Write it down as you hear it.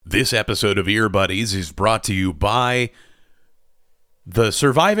This episode of Ear Buddies is brought to you by the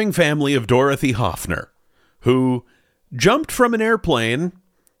surviving family of Dorothy Hoffner, who jumped from an airplane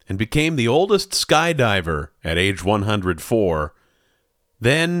and became the oldest skydiver at age 104,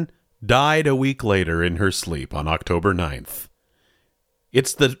 then died a week later in her sleep on October 9th.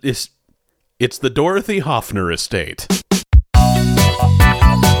 It's the Dorothy Hoffner estate.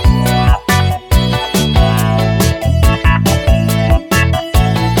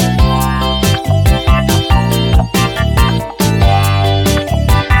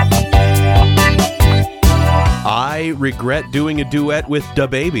 I regret doing a duet with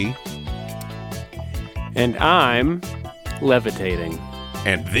DaBaby. And I'm levitating.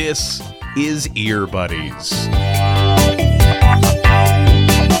 And this is Ear Buddies.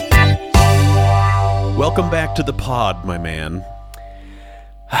 Welcome back to the pod, my man.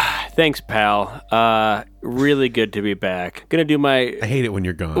 Thanks, pal. Really good to be back. Gonna do my... I hate it when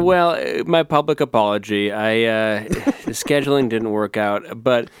you're gone. Well, my public apology. The scheduling didn't work out,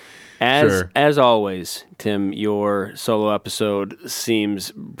 but... As always, Tim, your solo episode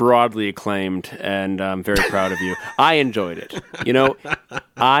seems broadly acclaimed, and I'm very proud of you. I enjoyed it.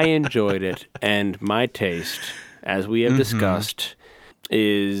 I enjoyed it, and my taste, as we have discussed,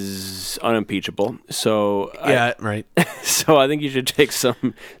 is unimpeachable. So right. So I think you should take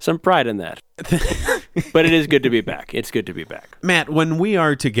some pride in that. But it is good to be back. It's good to be back. Matt, when we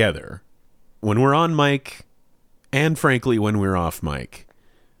are together, when we're on mic, and frankly, when we're off mic,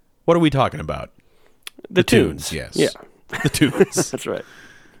 what are we talking about? The tunes. Yes. Yeah. The tunes. That's right.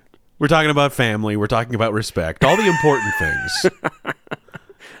 We're talking about family. We're talking about respect. All the important things.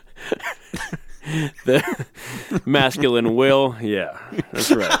 The masculine will. Yeah. That's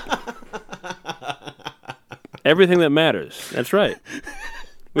right. Everything that matters. That's right.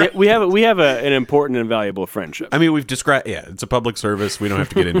 We have an important and valuable friendship. I mean, we've described... Yeah, it's a public service. We don't have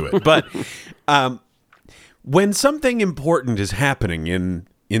to get into it. But when something important is happening in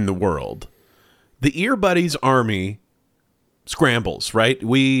the world, the Ear Buddies army scrambles, right?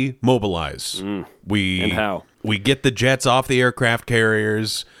 We mobilize. And how? We get the jets off the aircraft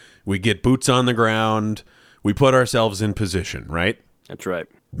carriers. We get boots on the ground. We put ourselves in position, right? That's right.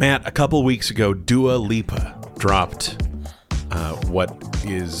 Matt, a couple weeks ago, Dua Lipa dropped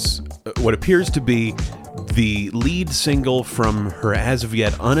what appears to be the lead single from her as of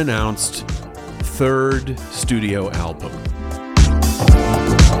yet unannounced third studio album.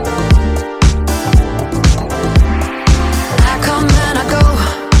 I come and I go.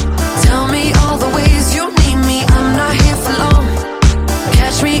 Tell me all the ways you need me. I'm not here for long.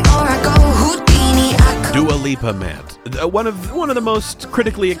 Catch me or I go Houdini. Dua Lipa, Matt, one of the most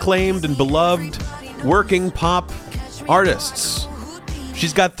critically acclaimed and beloved working pop artists.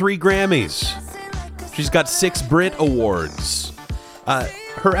 She's got 3 Grammys. She's got 6 Brit Awards.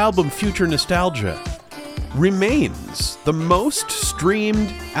 Her album Future Nostalgia remains the most streamed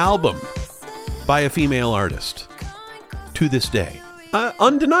album by a female artist to this day.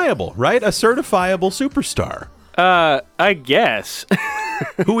 Undeniable, right? A certifiable superstar. I guess.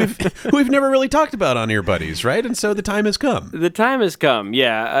 who we've never really talked about on Ear Buddies, right? And so the time has come. The time has come,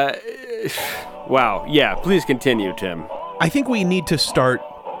 yeah. Wow, yeah, please continue, Tim. I think we need to start,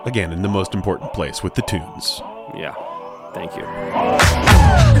 again, in the most important place, with the tunes. Yeah, thank you.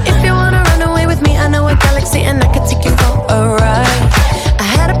 If you wanna run away with me, I know a galaxy and I can take you for a ride. I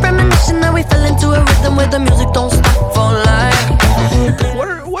had a premonition that we fell into a rhythm where the music don't stop for life.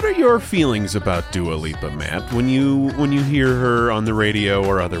 What are your feelings about Dua Lipa, Matt? When you hear her on the radio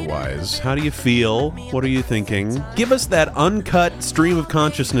or otherwise, how do you feel? What are you thinking? Give us that uncut stream of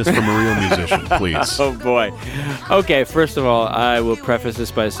consciousness from a real musician, please. Oh boy. Okay, first of all, I will preface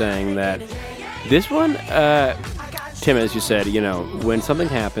this by saying that this one, Tim, as you said, when something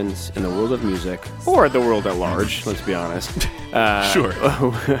happens in the world of music, or the world at large, let's be honest. Sure.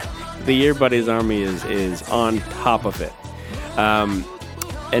 The Ear Buddies Army is on top of it.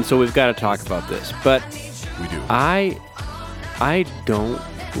 And so we've got to talk about this. But we do. I don't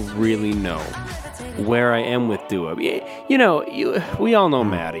really know where I am with Dua. We all know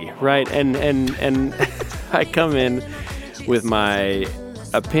Maddie, right? And I come in with my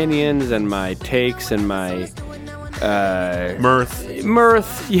opinions and my takes and my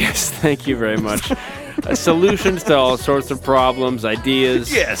Mirth. Yes, thank you very much. Solutions to all sorts of problems,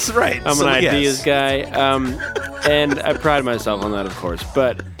 ideas. Yes, right. I'm an ideas guy. And I pride myself on that, of course.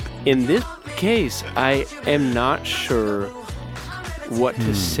 But in this case, I am not sure what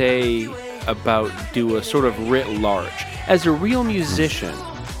to say about Dua sort of writ large. As a real musician,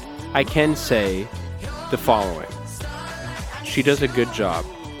 I can say the following. She does a good job.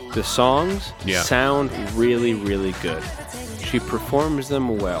 The songs sound really, really good. She performs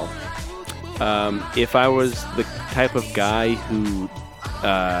them well. If I was the type of guy who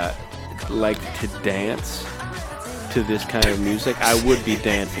liked to dance to this kind of music, I would be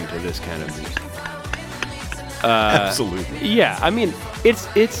dancing to this kind of music. Absolutely. Yeah, I mean, it's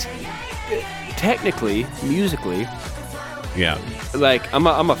technically, musically, yeah. Like I'm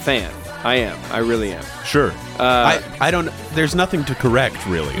a fan. I really am. Sure. I don't. There's nothing to correct,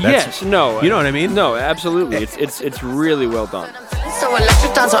 really. Yes. No. You know what I mean? No. Absolutely. It's really well done. So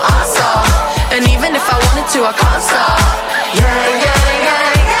electric dance on awesome. And even if I wanted to, I can't stop. Yeah.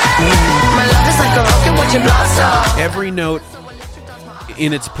 My love is like a rocket watching blast off. Every note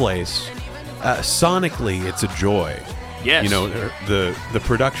in its place. Sonically, it's a joy. Yes. You know, the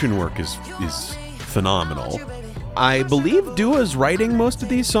production work is phenomenal. I believe Dua's writing most of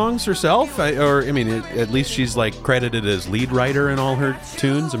these songs herself, at least she's like credited as lead writer in all her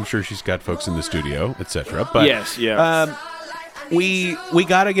tunes. I'm sure she's got folks in the studio, etc. But yes, yeah. We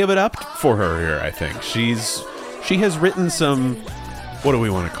got to give it up for her here. I think she has written some, what do we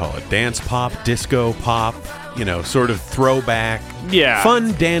want to call it? Dance pop, disco pop. You know, sort of throwback,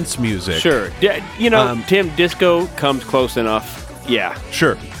 fun dance music. Sure, Tim, disco comes close enough. Yeah,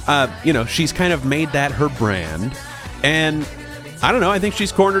 sure. She's kind of made that her brand, and I don't know. I think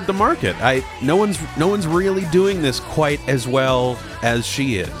she's cornered the market. No one's really doing this quite as well as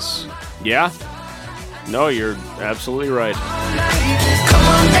she is. Yeah. No, you're absolutely right. Come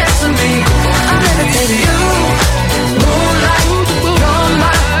on, dance with me. I'm levitating. Moonlight, you're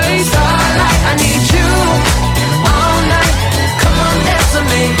my starlight. I need you.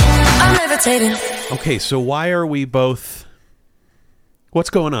 I'm levitating. Okay, so why are we both? What's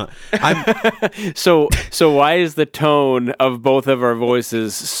going on? So why is the tone of both of our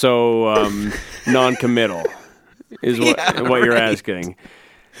voices so non-committal? Is what you're asking?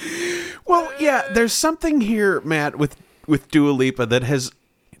 Well, yeah, there's something here, Matt, with Dua Lipa that has.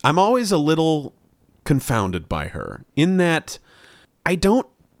 I'm always a little confounded by her in that I don't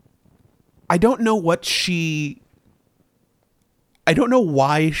know what she. I don't know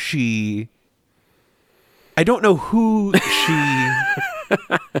why she... I don't know who she...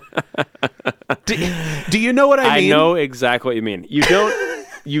 do you know what I mean? I know exactly what you mean. You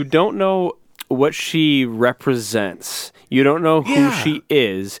don't know what she represents. You don't know who she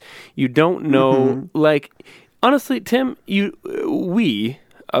is. You don't know... Like, honestly, Tim, we,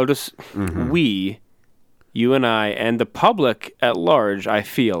 you and I, and the public at large, I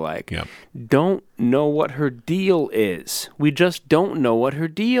feel like, don't know what her deal is. We just don't know what her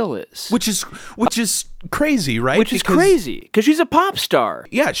deal is. Which is crazy, right? Which is crazy, because she's a pop star.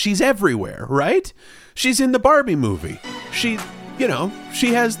 Yeah, she's everywhere, right? She's in the Barbie movie. She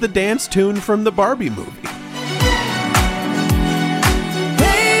has the dance tune from the Barbie movie.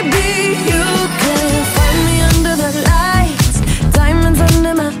 Baby, you can find me under the lights, diamonds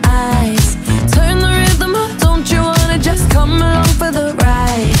under my eyes. Turn the rhythm up, don't you wanna just come along for the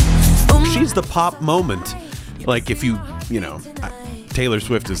ride? She's the pop moment. Like if Taylor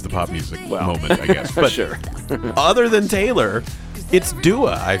Swift is the pop music moment, I guess. But sure. Other than Taylor, it's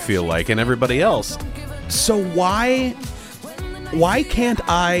Dua, I feel like, and everybody else. So why can't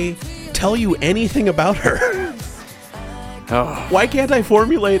I tell you anything about her? Oh. Why can't I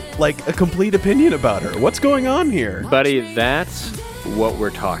formulate like a complete opinion about her? What's going on here? Buddy, that's what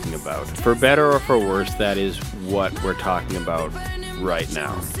we're talking about. For better or for worse, that is what we're talking about right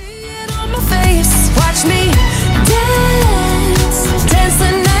now. On my face, watch me dance the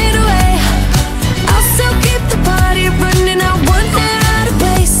night away. I'll still keep the party running. I want it out of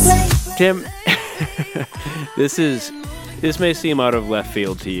place. Tim, this may seem out of left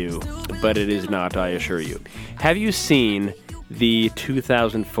field to you, but it is not, I assure you. Have you seen the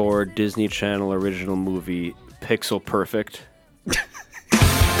 2004 Disney Channel original movie Pixel Perfect?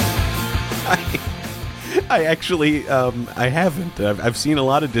 I actually, I haven't. I've seen a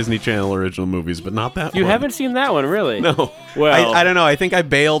lot of Disney Channel original movies, but not that one. You haven't seen that one, really? No. Well, I don't know. I think I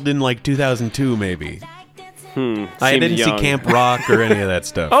bailed in like 2002, maybe. I didn't young. see Camp Rock or any of that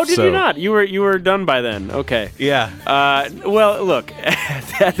stuff. Oh, did you not? You were done by then. Okay. Yeah. Well, look,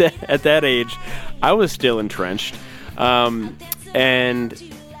 at that age, I was still entrenched. And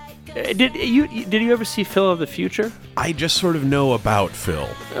did you ever see Phil of the Future? I just sort of know about Phil.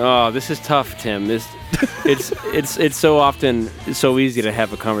 Oh, this is tough, Tim. It's so often so easy to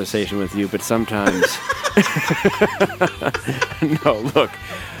have a conversation with you, but sometimes no. Look,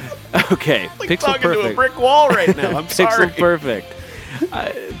 okay, like Pixel talking Perfect. to a brick wall right now. I'm sorry. Pixel Perfect.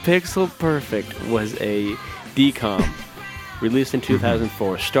 Pixel Perfect was a DCOM released in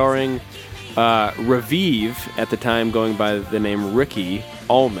 2004, starring Raviv, at the time going by the name Ricky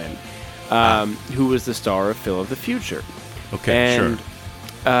Ullman, who was the star of Phil of the Future. Okay, and,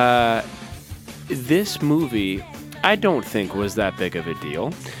 sure. This movie, I don't think was that big of a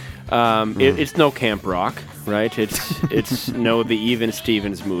deal. It's no Camp Rock, right? It's no the Even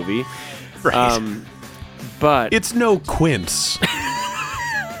Stevens movie. Right. But it's no Quince.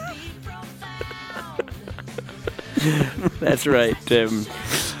 That's right, Tim.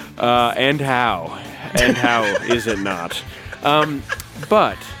 And how is it not?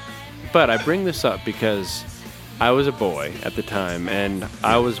 But I bring this up because I was a boy at the time, and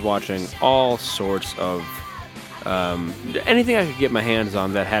I was watching all sorts of anything I could get my hands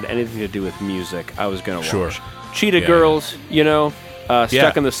on that had anything to do with music. I was gonna watch. Cheetah Girls,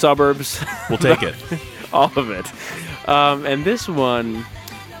 Stuck in the Suburbs. We'll take it. All of it. And this one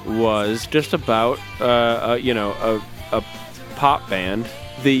was just about a pop band.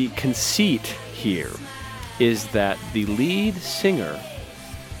 The conceit here is that the lead singer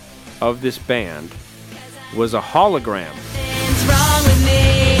of this band was a hologram. What's wrong with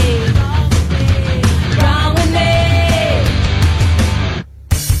me? Wrong with me?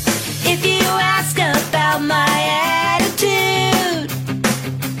 If you ask about my attitude,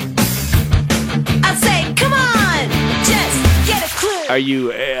 I'll say, come on, just get a clue. Are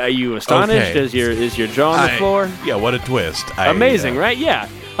you astonished? Okay. Is your jaw on the floor? Yeah, what a twist. Amazing, right? Yeah.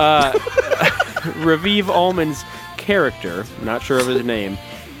 Raviv Ullman's character, not sure of his name,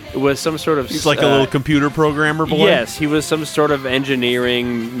 was some sort of... He's like a little computer programmer boy? Yes, he was some sort of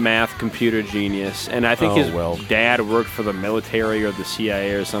engineering, math, computer genius. And I think his dad worked for the military or the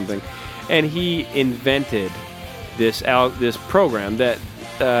CIA or something. And he invented this program that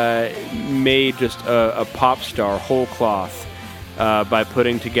made just a pop star whole cloth by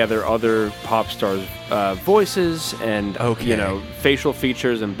putting together other pop stars' voices and facial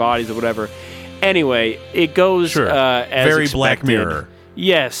features and bodies or whatever. Anyway, it goes as very expected. Black Mirror.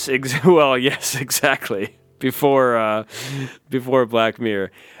 Yes, yes, exactly. Before Black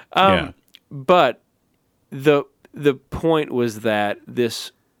Mirror. But the point was that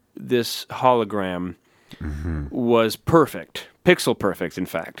this hologram was perfect, pixel perfect, in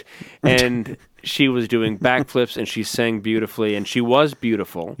fact, and she was doing backflips and she sang beautifully and she was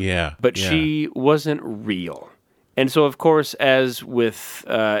beautiful. Yeah, but she wasn't real, and so of course, as with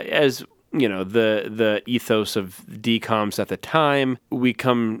the ethos of DComs at the time, we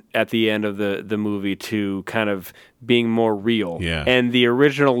come at the end of the movie to kind of being more real. Yeah. And the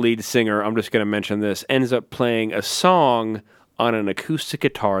original lead singer, I'm just going to mention this, ends up playing a song on an acoustic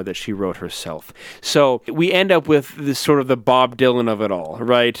guitar that she wrote herself. So we end up with this sort of the Bob Dylan of it all,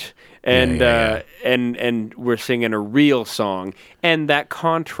 right? And and we're singing a real song, and that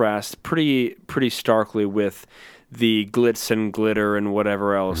contrasts pretty starkly with the glitz and glitter and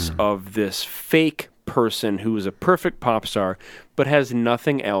whatever else of this fake person who is a perfect pop star but has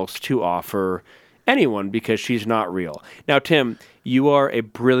nothing else to offer anyone because she's not real. Now, Tim, you are a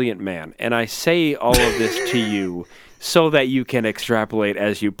brilliant man, and I say all of this to you so that you can extrapolate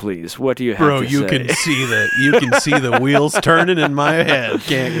as you please. What do you have to say? Bro, you can see the wheels turning in my head,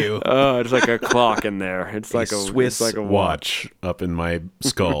 can't you? Oh, it's like a clock in there. It's like a Swiss it's like a watch up in my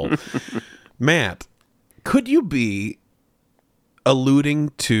skull. Matt, could you be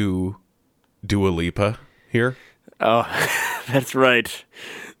alluding to Dua Lipa here? Oh, that's right.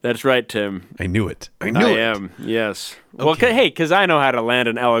 That's right, Tim. I knew it. I am, yes. Okay. Well, hey, because I know how to land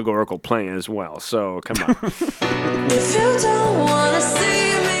an allegorical plane as well, so come on. If you don't wanna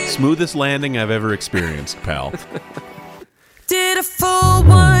see me, smoothest landing I've ever experienced, pal. did a full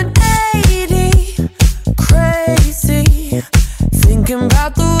 180, crazy, thinking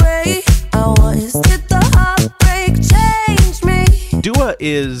about the way I was. Did the heartbreak change me? Dua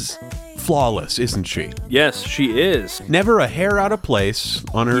is flawless, isn't she? Yes, she is. Never a hair out of place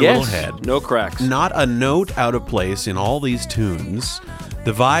on her little head. No cracks. Not a note out of place in all these tunes.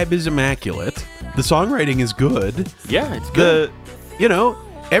 The vibe is immaculate. The songwriting is good. Yeah, it's good.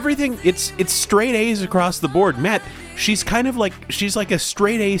 Everything, it's straight A's across the board. Matt, she's like a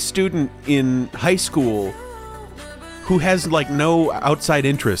straight A student in high school who has like no outside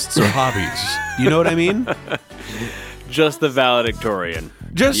interests or hobbies. You know what I mean? Just the valedictorian.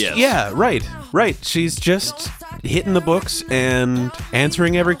 Right. She's just hitting the books and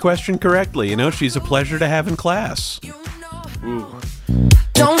answering every question correctly. She's a pleasure to have in class. Ooh.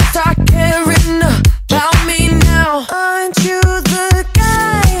 Don't start caring about me now. Aren't you the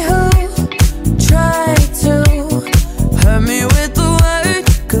guy who tried to hurt me with the word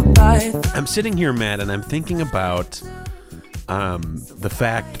goodbye? I'm sitting here, Matt, and I'm thinking about the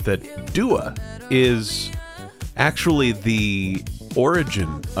fact that Dua is actually the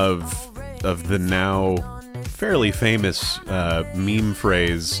origin of the now fairly famous meme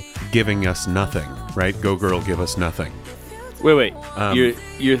phrase, giving us nothing, right? Go girl, give us nothing. Wait. Are you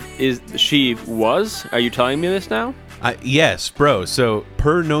telling me this now? Yes, bro. So,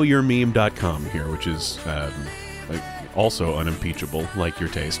 per knowyourmeme.com here, which is also unimpeachable, like your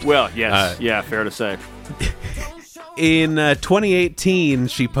taste. Well, yes. Fair to say. In 2018,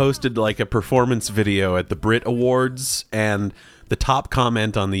 she posted like a performance video at the Brit Awards, and the top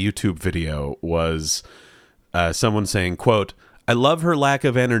comment on the YouTube video was someone saying, quote, "I love her lack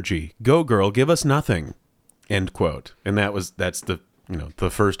of energy. Go, girl, give us nothing." End quote. And that's the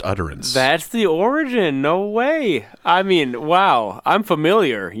first utterance. That's the origin. No way. I mean, wow. I'm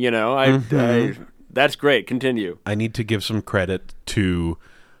familiar. That's great. Continue. I need to give some credit to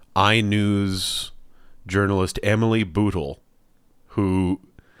iNews journalist Emily Bootle, who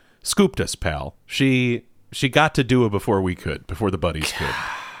scooped us, pal. She got to do it before the buddies could.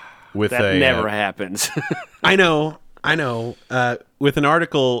 That never happens. I know. With an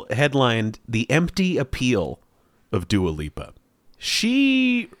article headlined "The Empty Appeal of Dua Lipa."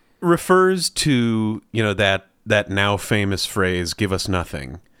 She refers to, that now famous phrase, "give us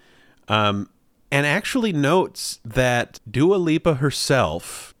nothing," and actually notes that Dua Lipa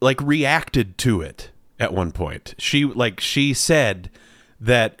herself, reacted to it at one point. She said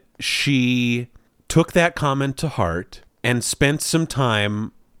that she took that comment to heart and spent some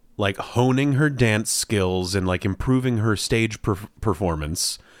time honing her dance skills and improving her stage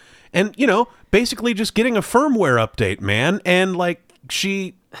performance, and basically just getting a firmware update, man. And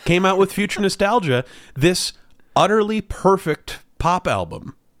she came out with Future Nostalgia, this utterly perfect pop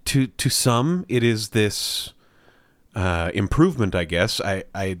album. To some, it is this improvement, I guess.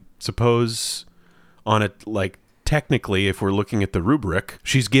 I suppose on it, technically, if we're looking at the rubric,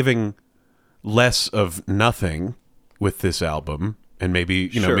 she's giving less of nothing with this album. And maybe,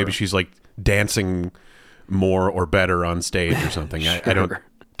 sure. Maybe she's dancing more or better on stage or something. Sure. I don't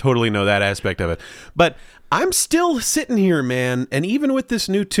totally know that aspect of it. But I'm still sitting here, man. And even with this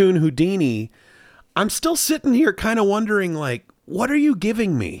new tune, Houdini, I'm still sitting here kind of wondering, what are you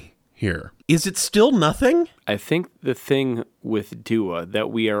giving me here? Is it still nothing? I think the thing with Dua that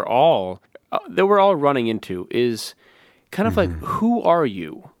we're all running into is kind of who are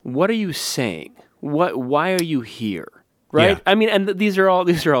you? What are you saying? Why are you here? Right? Yeah. I mean, and these are all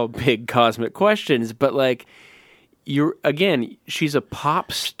big cosmic questions, but she's a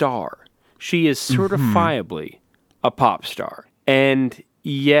pop star. She is certifiably a pop star. And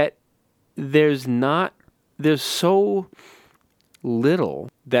yet there's so little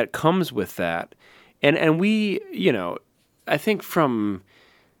that comes with that. And we, I think from,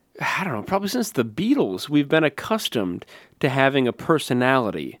 probably since the Beatles, we've been accustomed to having a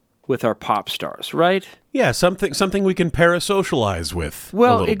personality with our pop stars, right? Yeah, something we can parasocialize with.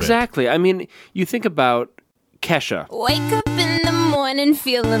 Well, exactly. I mean, you think about Kesha. Wake up in the morning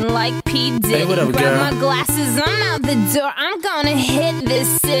feeling like P. Diddy. Hey, what up, Grab girl? my glasses, I'm out the door. I'm gonna hit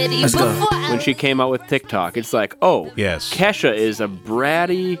this city. Let's go. When she came out with TikTok, it's yes, Kesha is a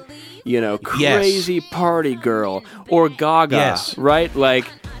bratty, crazy party girl. Or Gaga, yes. Right?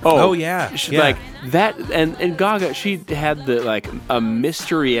 Oh yeah. She's that, and Gaga, she had a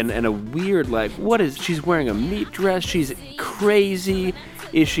mystery and a weird she's wearing a meat dress, she's crazy.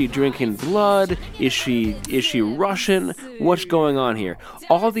 Is she drinking blood? Is she Russian? What's going on here?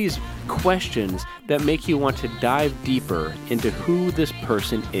 All these questions that make you want to dive deeper into who this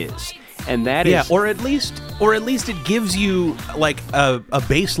person is. And that is... Yeah, or at least it gives you a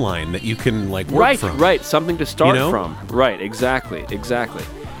baseline that you can work from. Right, something to start from. Right, exactly.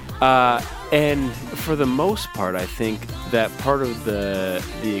 And for the most part, I think that part of the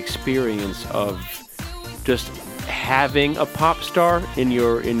experience of just having a pop star in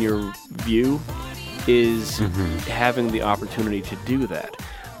your view is having the opportunity to do that.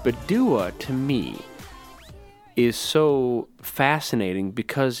 But Dua, to me, is so fascinating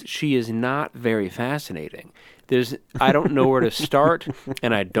because she is not very fascinating. I don't know where to start,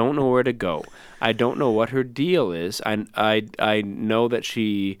 and I don't know where to go. I don't know what her deal is. I know that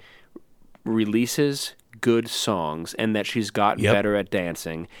she releases good songs, and that she's gotten better at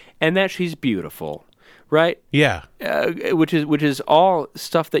dancing, and that she's beautiful. Right? Yeah. Which is all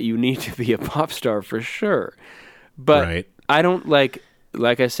stuff that you need to be a pop star for sure. But I don't like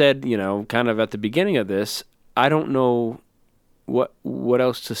I said, kind of at the beginning of this, I don't know what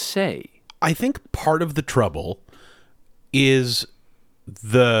else to say. I think part of the trouble is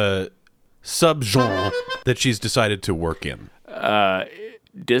the subgenre that she's decided to work in.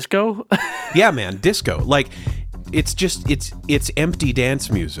 Disco? Yeah, man, disco. It's empty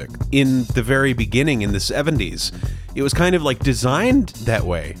dance music. In the very beginning, in the 70s, it was kind of designed that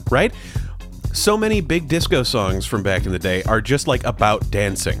way, right? So many big disco songs from back in the day are just about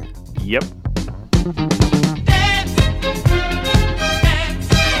dancing. Yep. Dance.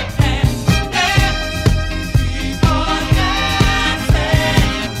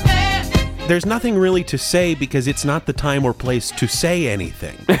 there's nothing really to say because it's not the time or place to say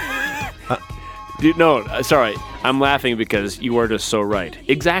anything. Dude, no, sorry. I'm laughing because you are just so right.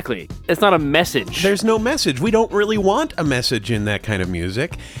 Exactly. It's not a message. There's no message. We don't really want a message in that kind of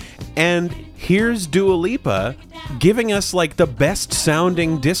music. And here's Dua Lipa giving us like the best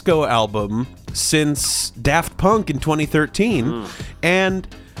sounding disco album since Daft Punk in 2013. And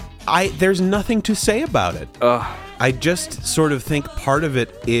there's nothing to say about it. I just sort of think part of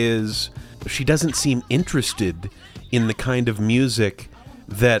it is she doesn't seem interested in the kind of music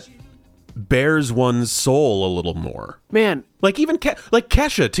that bears one's soul a little more. Man, like even like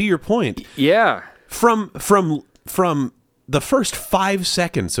Kesha, to your point. Yeah. From the first 5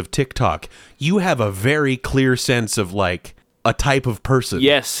 seconds of TikTok, you have a very clear sense of like a type of person.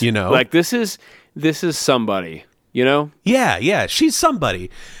 Yes. You know? Like this is somebody, you know? Yeah, she's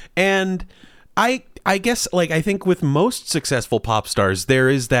somebody. And I guess like I think with most successful pop stars there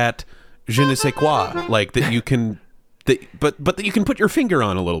is that je ne sais quoi, like that you can but that you can put your finger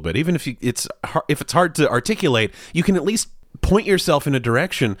on a little bit, even if it's hard to articulate, you can at least point yourself in a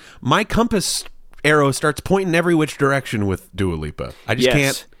direction. My compass arrow starts pointing every which direction with Dua Lipa. I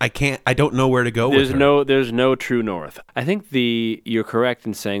just I don't know where to go with her. There's no true north. I think you're correct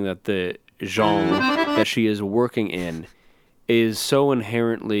in saying that the genre that she is working in is so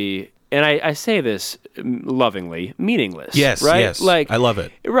inherently, and I say this lovingly, meaningless. Yes, right? Yes, like I love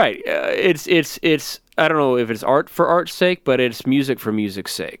it. Right. It's I don't know if it's art for art's sake, but it's music for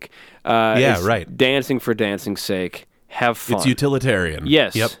music's sake. It's right. Dancing for dancing's sake. Have fun. It's utilitarian.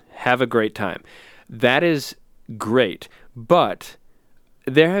 Yes. Yep. Have a great time. That is great. But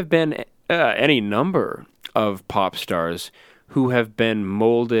there have been any number of pop stars who have been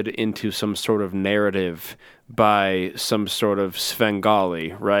molded into some sort of narrative by some sort of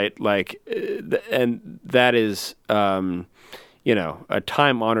Svengali, right? Like, and that is, a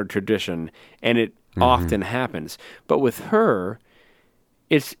time-honored tradition, and it often happens. But with her,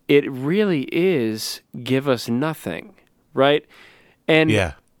 it really is give us nothing, right? And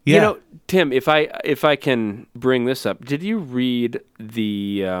you know, Tim, if I can bring this up, did you read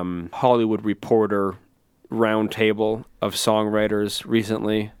the Hollywood Reporter roundtable of songwriters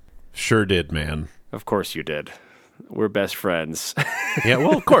recently? Sure did, man. Of course you did. We're best friends. Yeah,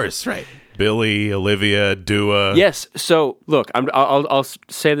 well, of course, right. Billy, Olivia, Dua. Yes. So, look, I'll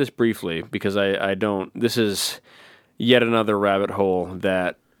say this briefly because I don't. This is yet another rabbit hole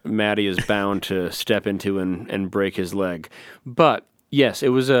that Maddie is bound to step into and break his leg. But yes, it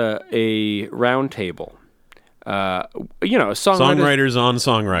was a round table. Songwriters on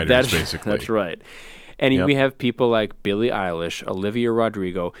songwriters, basically. That's right. And we have people like Billie Eilish, Olivia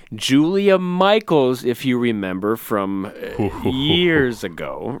Rodrigo, Julia Michaels, if you remember from years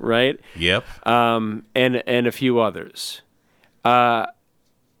ago, right? Yep. And a few others.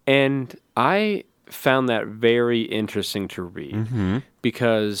 And I found that very interesting to read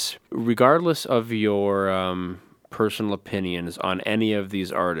because regardless of your personal opinions on any of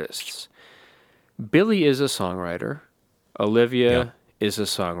these artists, Billie is a songwriter, Olivia is a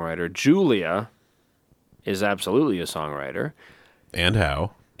songwriter, Julia is absolutely a songwriter. And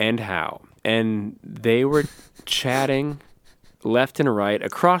how. And they were chatting left and right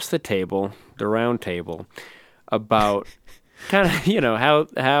across the table, the round table, about kind of,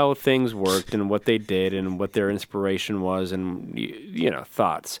 how things worked and what they did and what their inspiration was and,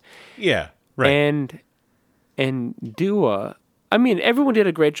 thoughts. Yeah, right. And Dua, I mean, everyone did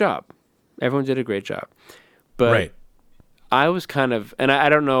a great job. But right. I was kind of, and I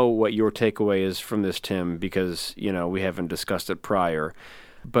don't know what your takeaway is from this, Tim, because, we haven't discussed it prior,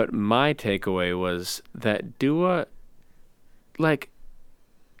 but my takeaway was that Dua,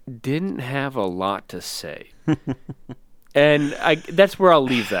 didn't have a lot to say. And that's where I'll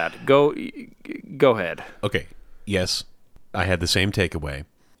leave that. Go ahead. Okay. Yes, I had the same takeaway.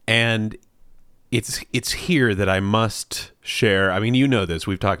 And it's here that I must share. I mean, you know this.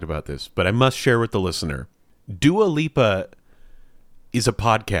 We've talked about this. But I must share with the listener. Dua Lipa is a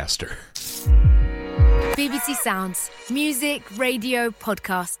podcaster. BBC Sounds. Music, radio,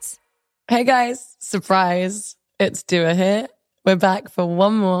 podcasts. Hey guys, surprise. It's Dua here. We're back for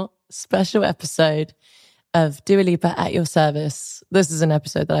one more special episode of Dua Lipa at your service. This is an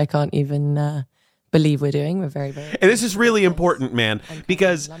episode that I can't even believe we're doing. We're very, very and this is really important, man,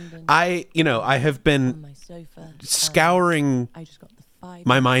 because I have been scouring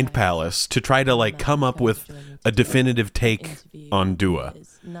my mind palace to try to come up with a definitive take on Dua,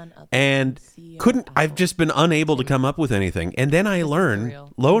 and I've just been unable to come up with anything. And then I learn,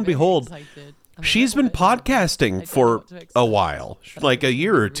 lo and behold, She's been podcasting for a while, like a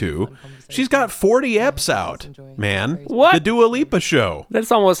year or two. She's got 40 eps out, man. What? The Dua Lipa show.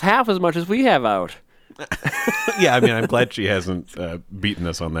 That's almost half as much as we have out. Yeah, I mean, I'm glad she hasn't beaten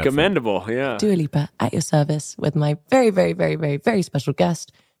us on that. Commendable, yeah. Dua Lipa at your service with my very, very, very, very, very special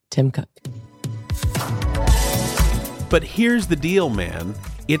guest, Tim Cook. But here's the deal, man.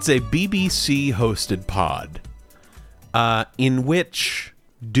 It's a BBC-hosted pod in which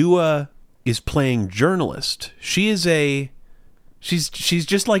Dua is playing journalist. She's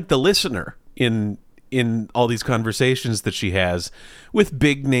just like the listener in all these conversations that she has with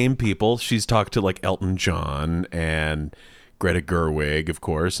big name people. She's talked to like Elton John and Greta Gerwig, of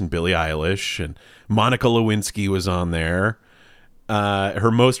course, and Billie Eilish, and Monica Lewinsky was on there.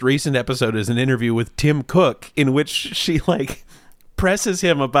 Her most recent episode is an interview with Tim Cook in which she like presses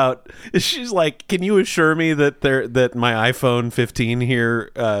him about. She's like, "Can you assure me that my iPhone 15 here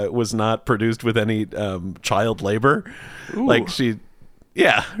was not produced with any child labor?" Ooh. Like she,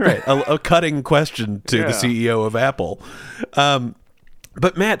 yeah, right. A cutting question to the CEO of Apple.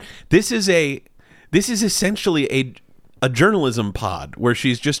 But Matt, this is essentially a journalism pod where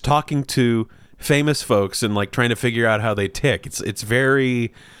she's just talking to famous folks and like trying to figure out how they tick. It's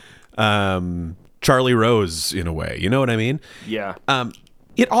very Charlie Rose in a way. You know what I mean? Yeah.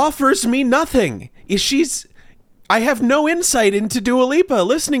 It offers me nothing. I have no insight into Dua Lipa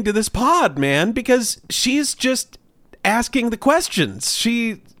listening to this pod, man, because she's just asking the questions.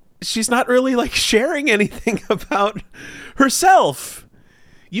 She's not really like sharing anything about herself.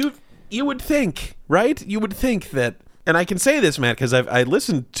 You would think, right? You would think that. And I can say this, Matt, because I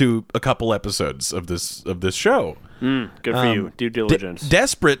listened to a couple episodes of this show. Good for you. Due diligence.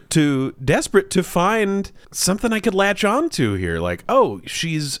 Desperate to find something I could latch on to here. Like, oh,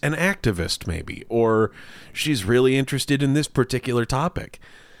 she's an activist, maybe, or she's really interested in this particular topic.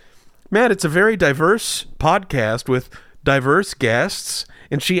 Matt, it's a very diverse podcast with diverse guests,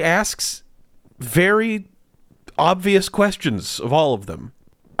 and she asks very obvious questions of all of them.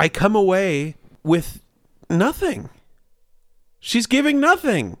 I come away with nothing. She's giving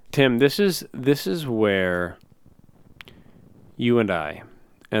nothing. Tim, this is where you and I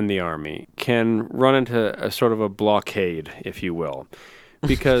and the Army can run into a sort of a blockade, if you will.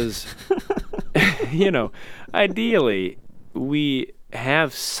 Because, ideally, we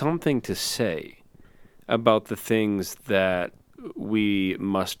have something to say about the things that we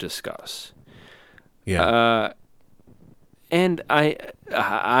must discuss. Yeah. And I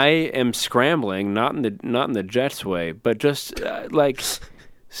am scrambling, not in the Jets way, but just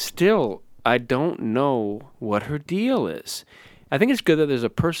still, I don't know what her deal is. I think it's good that there's a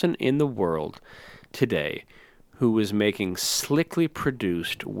person in the world today who is making slickly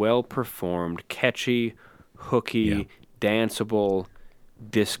produced, well-performed, catchy, hooky, danceable,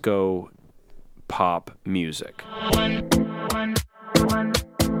 disco, pop music.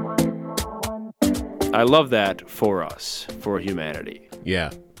 I love that for us, for humanity.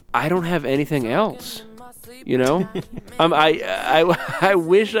 Yeah. I don't have anything else, I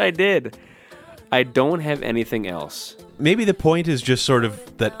wish I did. I don't have anything else. Maybe the point is just sort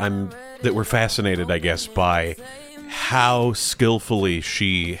of that we're fascinated, I guess, by how skillfully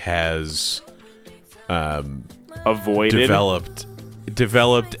she has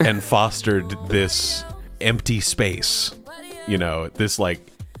developed and fostered this empty space. This like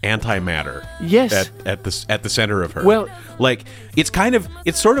antimatter. Yes. At the center of her. Well, like it's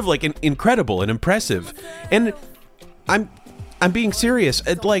sort of like incredible and impressive, and I'm being serious.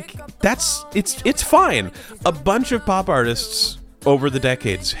 It's fine. A bunch of pop artists over the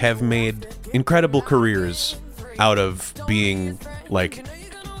decades have made incredible careers out of being like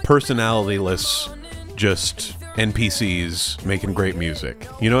personality-less, just NPCs making great music.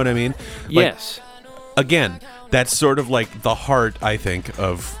 You know what I mean? Yes. Again, that's sort of like the heart, I think,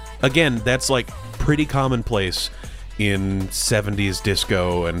 of... Again, that's like pretty commonplace in 70s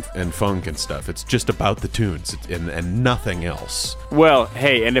disco and funk and stuff. It's just about the tunes and nothing else. Well,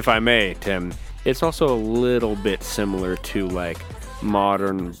 hey, and if I may, Tim, it's also a little bit similar to like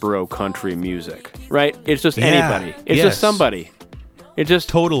modern bro country music, right? It's just anybody. It's just somebody. It just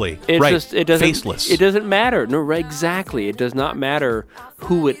totally it right. Just it doesn't faceless. It doesn't matter. No, right? Exactly. It does not matter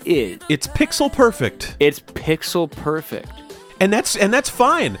who it is. It's pixel perfect. It's pixel perfect, and that's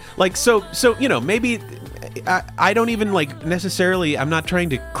fine. Like so maybe I don't even like necessarily. I'm not trying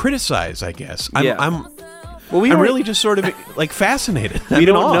to criticize. I guess I'm really just sort of like fascinated. We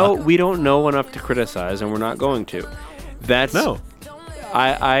don't know enough to criticize, and we're not going to.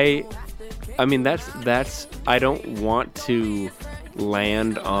 I mean that's I don't want to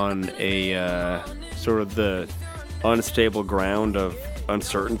land on a sort of the unstable ground of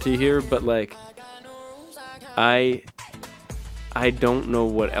uncertainty here, but like I don't know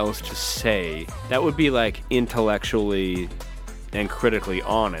what else to say. That would be like intellectually and critically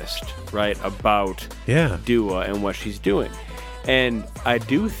honest, right, about Dua and what she's doing. And I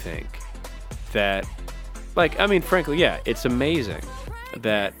do think that, like, I mean, frankly, yeah, it's amazing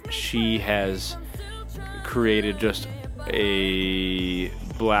that she has created just a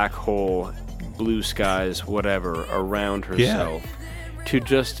black hole, blue skies, whatever, around herself to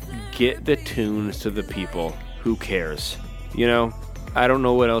just get the tunes to the people. Who cares? You know, I don't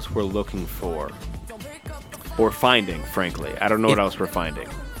know what else we're looking for. Or finding, frankly. I don't know what else we're finding.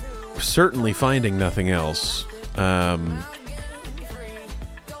 Certainly finding nothing else.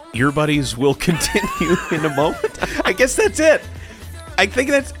 Your buddies will continue in a moment. I guess that's it. I think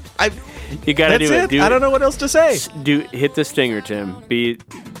that's... You gotta do it. I don't know what else to say. Hit the stinger, Tim. Be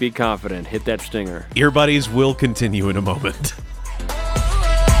confident. Hit that stinger. Your buddies will continue in a moment.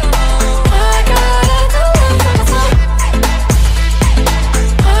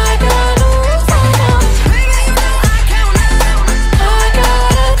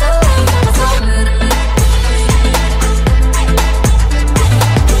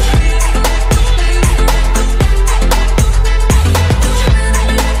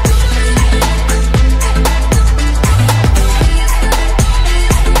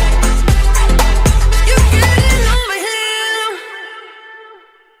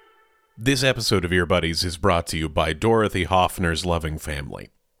 This episode of Ear Buddies is brought to you by Dorothy Hoffner's Loving Family.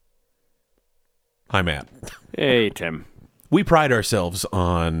 Hi, Matt. Hey, Tim. We pride ourselves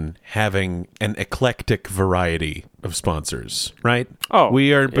on having an eclectic variety of sponsors, right? Oh,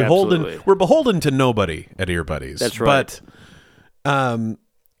 we are beholden. Absolutely. We're beholden to nobody at Ear Buddies. That's right. But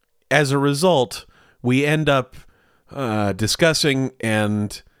as a result, we end up discussing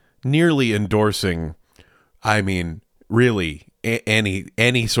and nearly endorsing. I mean, really.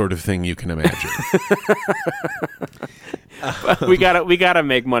 Any sort of thing you can imagine. we gotta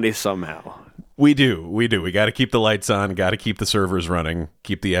make money somehow. We do. We got to keep the lights on. Got to keep the servers running.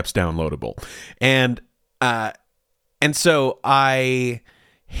 Keep the apps downloadable. And so I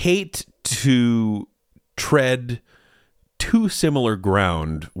hate to tread too similar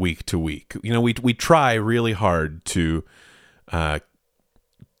ground week to week. You know, we try really hard to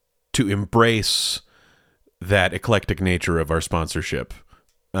embrace that eclectic nature of our sponsorship.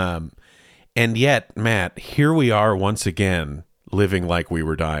 And yet, Matt, here we are once again living like we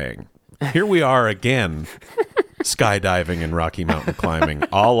were dying. Here we are again skydiving and Rocky Mountain climbing,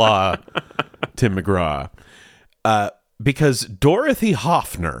 a la Tim McGraw. Because Dorothy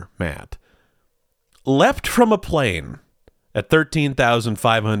Hoffner, Matt, leapt from a plane at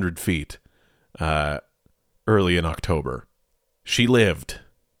 13,500 feet early in October. She lived.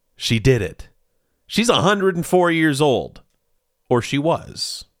 She did it. She's 104 years old, or she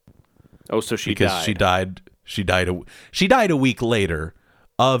was. Oh, so she because died. She died a week later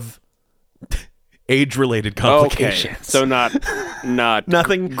of age-related complications. Okay. So not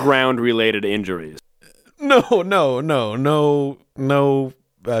nothing ground-related injuries. No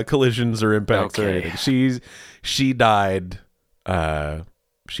collisions or impacts or anything. She died.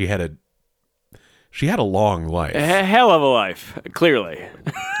 She had a long life. A hell of a life, clearly.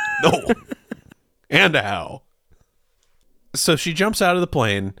 No. And how. So she jumps out of the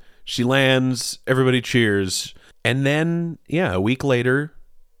plane. She lands. Everybody cheers. And then, a week later,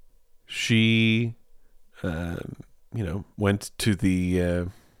 she, went to the,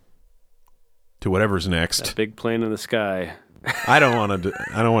 to whatever's next. That big plane in the sky. I don't want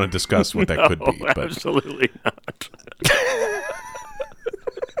to discuss what that could be. But Absolutely not.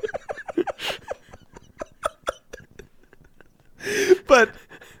 But,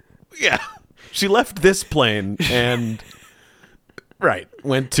 yeah. She left this plane and,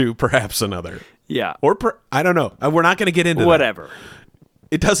 went to perhaps another. Yeah. Or, I don't know. We're not going to get into whatever.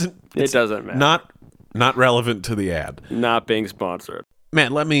 That. It doesn't matter. Not relevant to the ad. Not being sponsored.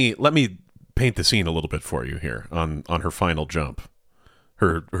 Man, let me paint the scene a little bit for you here on her final jump,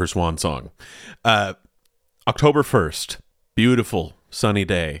 her swan song. October 1st, beautiful sunny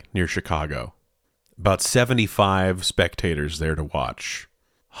day near Chicago. About 75 spectators there to watch.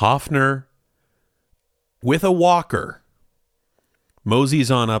 Hoffner, with a walker,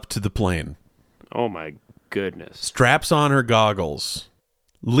 moseys on up to the plane. Oh my goodness. Straps on her goggles.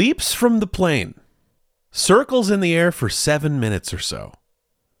 Leaps from the plane. Circles in the air for 7 minutes or so.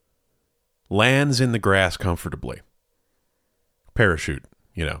 Lands in the grass comfortably. Parachute,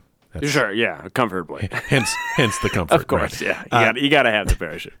 Sure, yeah, comfortably. Hence the comfort. Of course, right? Yeah. You gotta have the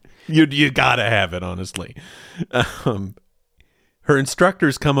parachute. You gotta have it, honestly. Her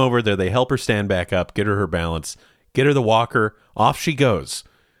instructors come over there. They help her stand back up, get her balance, get her the walker. Off she goes.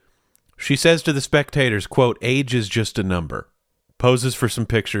 She says to the spectators, quote, "Age is just a number." Poses for some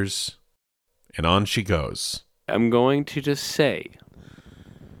pictures, and on she goes. I'm going to just say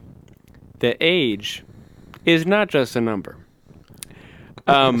that age is not just a number.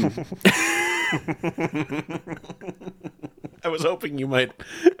 I was hoping you might.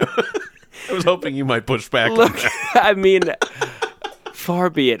 I was hoping you might push back. Look, on that. I mean, far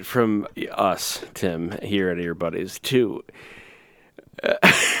be it from us, Tim, here at Ear Buddies, to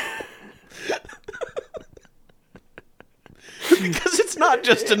because it's not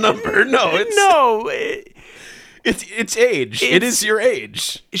just a number. No, it's no. It's age. It is your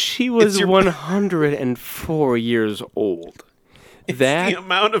age. She was 104 years old. The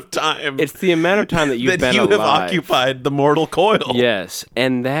amount of time. It's the amount of time that you've been alive. have occupied the mortal coil. Yes,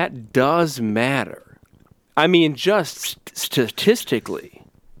 and that does matter. I mean, just statistically,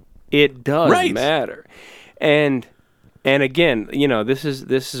 it does matter. And again, you know, this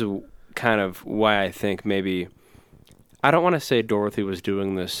is kind of why I think maybe I don't want to say Dorothy was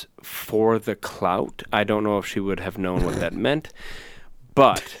doing this for the clout. I don't know if she would have known what that meant,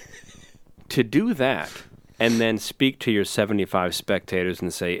 but to do that and then speak to your 75 spectators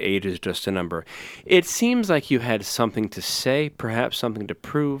and say age is just a number, it seems like you had something to say, perhaps something to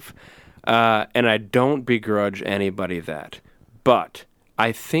prove, and I don't begrudge anybody that. But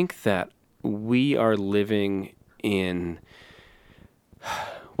I think that we are living in,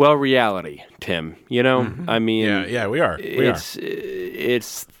 well, reality, Tim. You know, Mm-hmm. I mean, yeah, we are.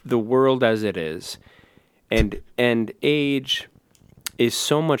 It's the world as it is, and age is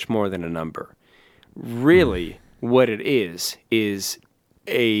so much more than a number. Really, what it is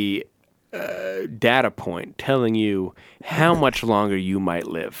a data point telling you how much longer you might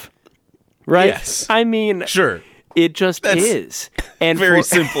live. Right? Yes. I mean, Sure. It just is. And Very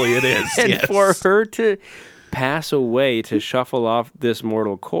simply, it is. And yes. for her to pass away, to shuffle off this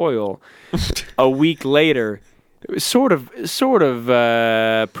mortal coil a week later, sort of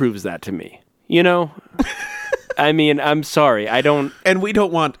proves that to me. You know? I mean, I'm sorry. I don't... And we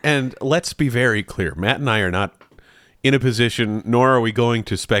don't want... And let's be very clear. Matt and I are not in a position, nor are we going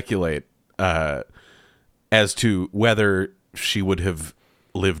to speculate as to whether she would have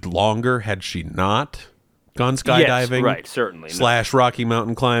lived longer had she not gone skydiving. Yes, right, certainly. / Rocky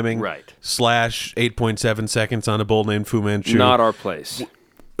Mountain climbing. Right. / 8.7 seconds on a bull named Fu Manchu. Not our place.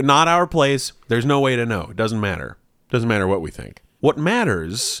 Not our place. There's no way to know. It doesn't matter. Doesn't matter what we think. What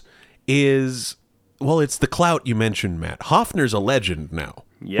matters is... Well, it's the clout you mentioned, Matt. Hoffner's a legend now,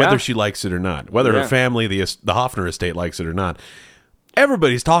 whether she likes it or not, whether her family, the Hoffner estate, likes it or not.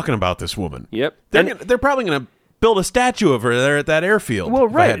 Everybody's talking about this woman. Yep. They're probably going to build a statue of her there at that airfield. Well,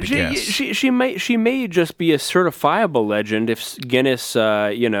 if I had right. to guess. She may just be a certifiable legend if Guinness,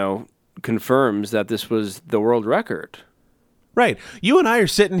 confirms that this was the world record. Right. You and I are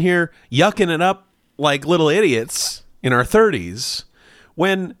sitting here yucking it up like little idiots in our 30s.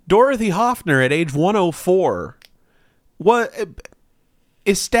 When Dorothy Hoffner, at age 104,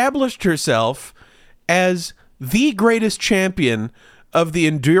 established herself as the greatest champion of the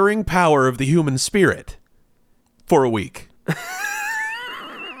enduring power of the human spirit for a week.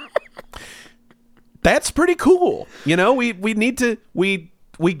 That's pretty cool. You know, we need to we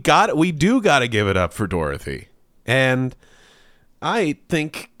do got to give it up for Dorothy. And I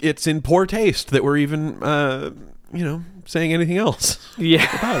think it's in poor taste that we're even saying anything else. Yeah.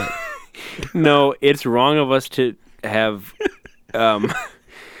 About it. No, it's wrong of us to have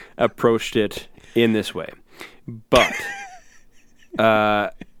approached it in this way. But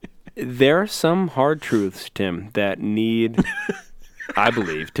there are some hard truths, Tim, that need, I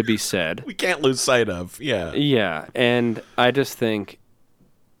believe, to be said. We can't lose sight of. Yeah. Yeah, and I just think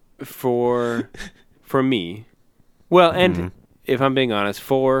for me, well, and if I'm being honest,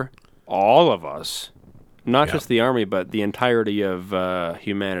 for all of us, not just the Army, but the entirety of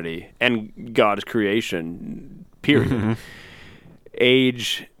humanity and God's creation, period.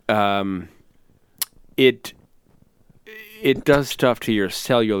 Age, it does stuff to your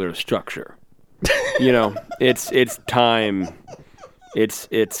cellular structure. You know, it's time.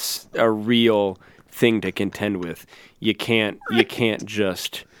 It's a real thing to contend with. You can't write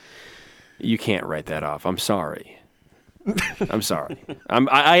that off. I'm sorry. I'm sorry.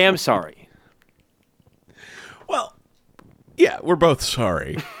 I am sorry. Well, yeah, we're both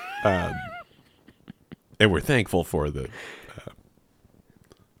sorry, and we're thankful for the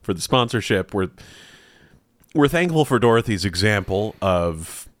sponsorship. We're thankful for Dorothy's example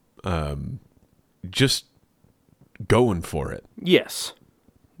of just going for it. Yes,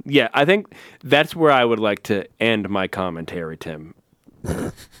 yeah, I think that's where I would like to end my commentary, Tim.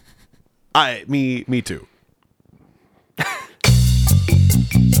 Me too.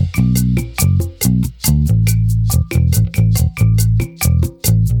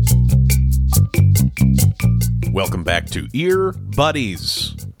 Welcome back to Ear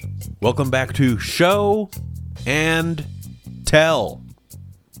Buddies. Welcome back to Show and Tell.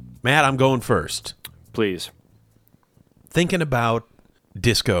 Matt, I'm going first. Please. Thinking about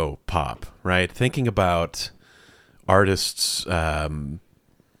disco pop, right? Thinking about artists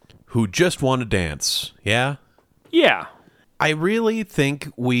who just want to dance, yeah? Yeah. I really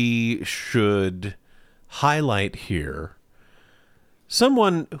think we should highlight here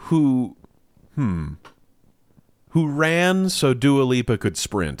someone who ran so Dua Lipa could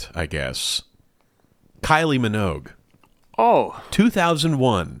sprint, I guess. Kylie Minogue. Oh.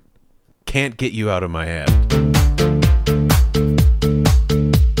 2001. Can't Get You Out of My Head.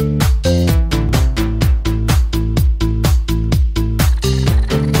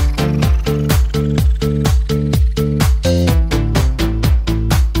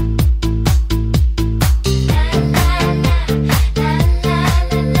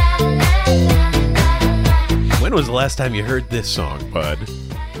 When was the last time you heard this song, bud?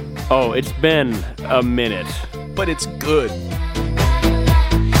 Oh, it's been a minute. But it's good.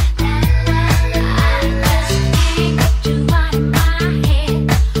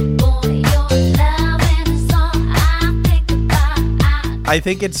 I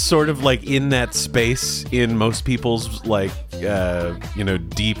think it's sort of like in that space in most people's like,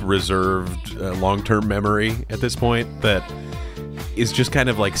 deep reserved long-term memory at this point that is just kind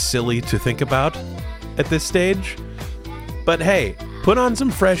of like silly to think about at this stage. But hey, put on some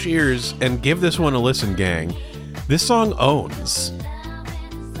fresh ears and give this one a listen, gang. This song owns.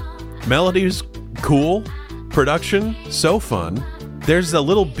 Melody's cool. Production, so fun. There's a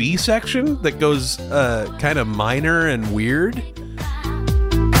little B section that goes kind of minor and weird.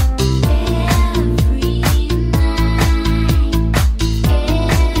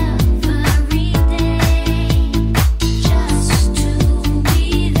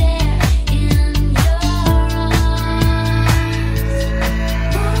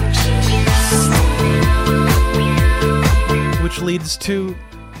 Leads to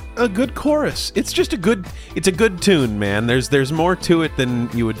a good chorus. It's just a good tune, man. There's more to it than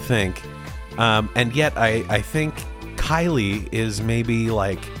you would think. And yet I think Kylie is maybe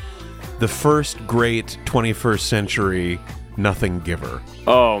like the first great 21st century nothing giver.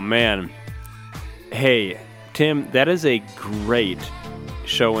 Oh, man. Hey, Tim, that is a great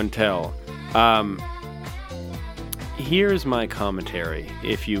show and tell. Here's my commentary,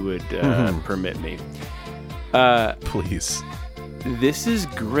 if you would permit me. Please. This is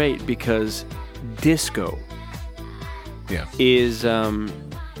great because disco is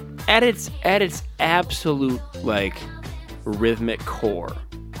at its absolute like rhythmic core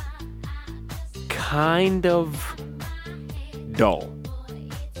kind of dull.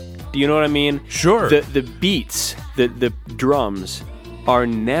 Do you know what I mean? Sure. The beats, the drums are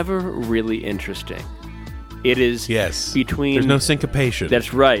never really interesting. It is between... There's no syncopation.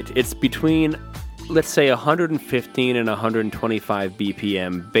 That's right. It's between, let's say, 115 and 125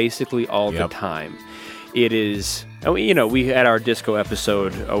 BPM basically all the time. It is... we had our disco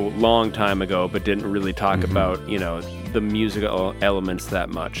episode a long time ago, but didn't really talk about, the musical elements that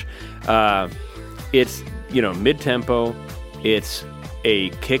much. It's, mid-tempo. It's a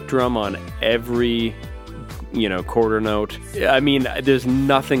kick drum on every... quarter note. I mean, there's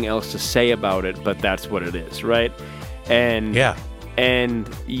nothing else to say about it, but that's what it is, right? And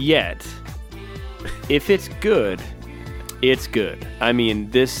yet, if it's good, it's good. I mean,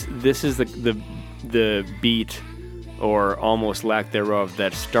 this is the beat, or almost lack thereof,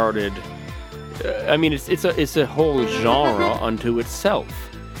 that started. I mean, it's a whole genre unto itself.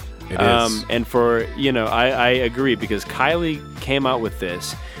 It is. And for I agree, because Kylie came out with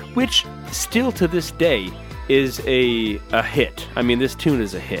this, which still to this day is a hit. I mean, this tune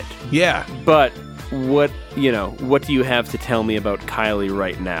is a hit. Yeah. But what do you have to tell me about Kylie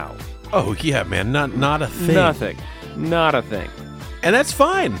right now? Oh, yeah, man. Not a thing. Nothing. Not a thing. And that's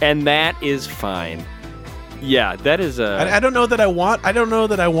fine. And that is fine. Yeah, that is a... I don't know that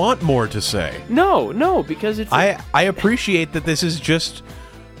I want more to say. No, because it's... I appreciate that this is just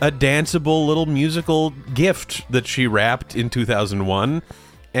a danceable little musical gift that she wrapped in 2001.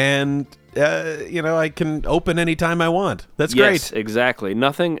 And... I can open anytime I want. That's great. Yes, exactly.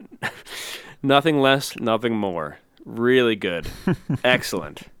 Nothing less, nothing more. Really good.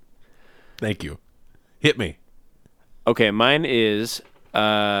 Excellent. Thank you. Hit me. Okay, mine is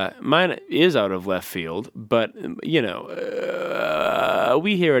out of left field, but we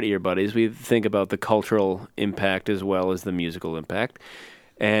here at Ear Buddies, we think about the cultural impact as well as the musical impact.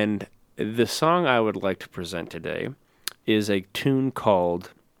 And the song I would like to present today is a tune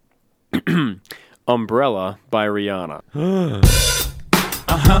called Umbrella by Rihanna.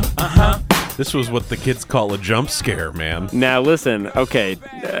 This was what the kids call a jump scare, man. Now listen, okay,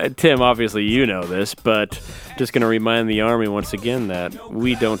 Tim, obviously you know this, but just going to remind the Army once again that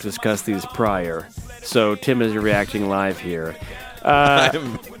we don't discuss these prior. So Tim is reacting live here.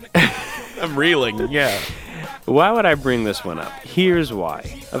 I'm reeling, yeah. Why would I bring this one up? Here's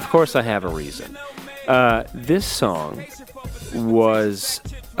why. Of course I have a reason. This song was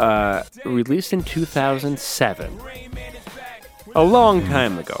released in 2007, a long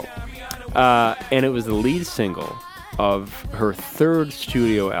time ago. And it was the lead single of her third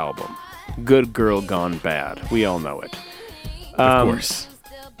studio album, Good Girl Gone Bad. We all know it. Of course.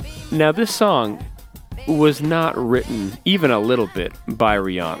 Now, this song was not written even a little bit by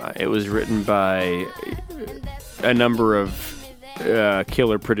Rihanna. It was written by a number of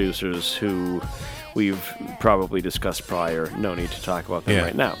killer producers who we've probably discussed prior. No need to talk about them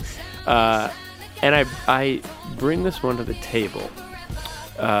right now. And I bring this one to the table,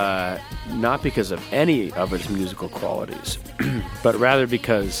 not because of any of its musical qualities, but rather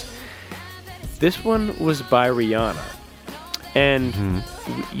because this one was by Rihanna. And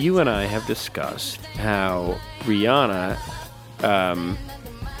you and I have discussed how Rihanna,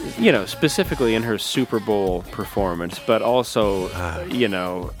 specifically in her Super Bowl performance, but also,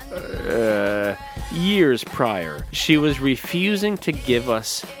 years prior, she was refusing to give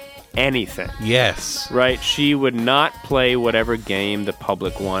us anything. Yes. Right? She would not play whatever game the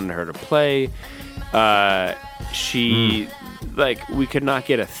public wanted her to play. We could not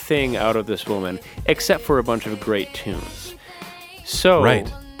get a thing out of this woman except for a bunch of great tunes. So,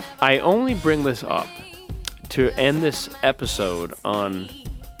 right. I only bring this up to end this episode on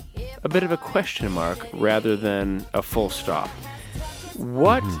a bit of a question mark rather than a full stop.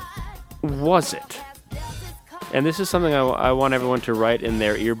 What was it? And this is something I want everyone to write in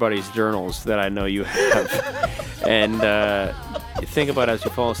their earbuddies journals that I know you have. And think about as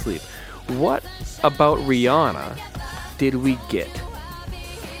you fall asleep. What about Rihanna did we get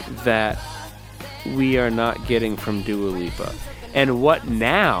that we are not getting from Dua Lipa? And what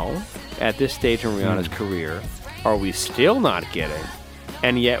now, at this stage in Rihanna's career, are we still not getting?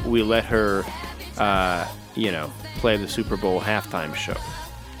 And yet we let her, play the Super Bowl halftime show.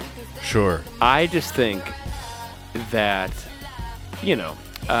 Sure. I just think that,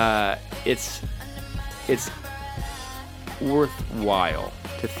 it's worthwhile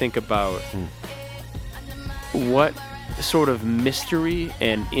to think about what sort of mystery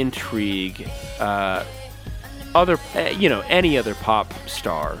and intrigue any other pop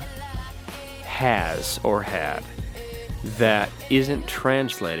star has or had that isn't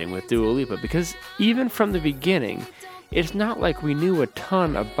translating with Dua Lipa, because even from the beginning, it's not like we knew a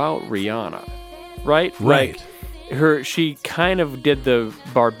ton about Rihanna, right? Right. Like she kind of did the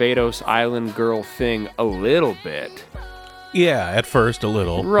Barbados Island girl thing a little bit. Yeah, at first a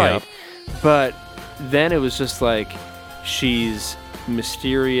little. Right. Yep. But then it was just like she's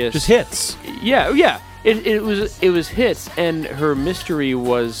mysterious. Just hits. Yeah. It was hits, and her mystery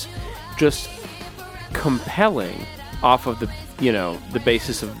was just compelling off of the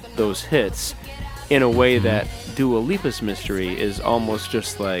basis of those hits in a way that Dua Lipa's mystery is almost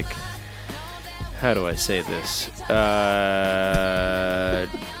just like, how do I say this?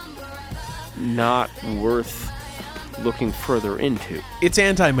 Not worth looking further into. It's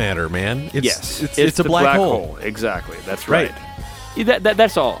antimatter, man. Yes. It's a black hole. Exactly. That's right.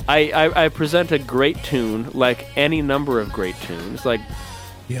 That's all. I present a great tune, like any number of great tunes, like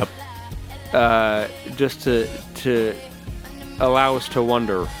yep. Just to allow us to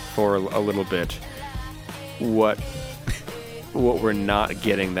wonder for a little bit what we're not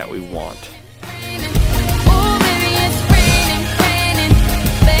getting that we want. Oh, baby, it's raining,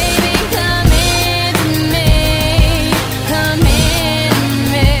 baby, come into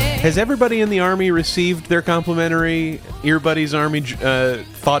me. Has everybody in the Army received their complimentary Earbuddies Army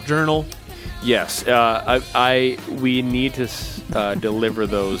thought journal? Yes, we need to deliver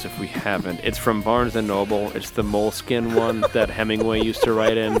those if we haven't. It's from Barnes & Noble. It's the moleskin one that Hemingway used to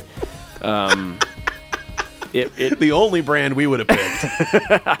write in. The only brand we would have picked.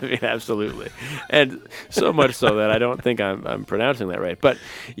 I mean, absolutely. And so much so that I don't think I'm pronouncing that right. But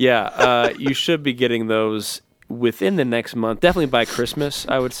yeah, you should be getting those within the next month, definitely by Christmas,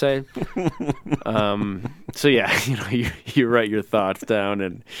 I would say. So yeah, you write your thoughts down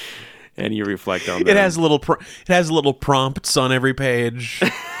and you reflect on them. It has little prompts on every page.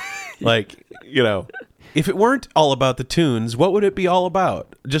 Like, if it weren't all about the tunes, what would it be all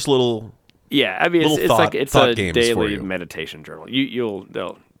about? Just little. Yeah, I mean, it's a daily you. meditation journal.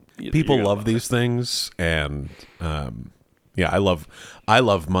 People love these things, and I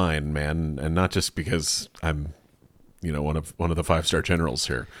love mine, man, and not just because I'm one of the 5-star generals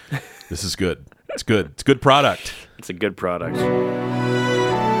here. This is good. It's good. It's good product. It's a good product.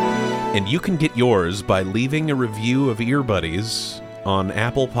 And you can get yours by leaving a review of Ear Buddies on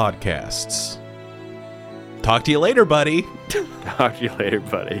Apple Podcasts. Talk to you later, buddy. Talk to you later,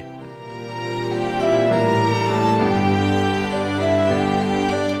 buddy.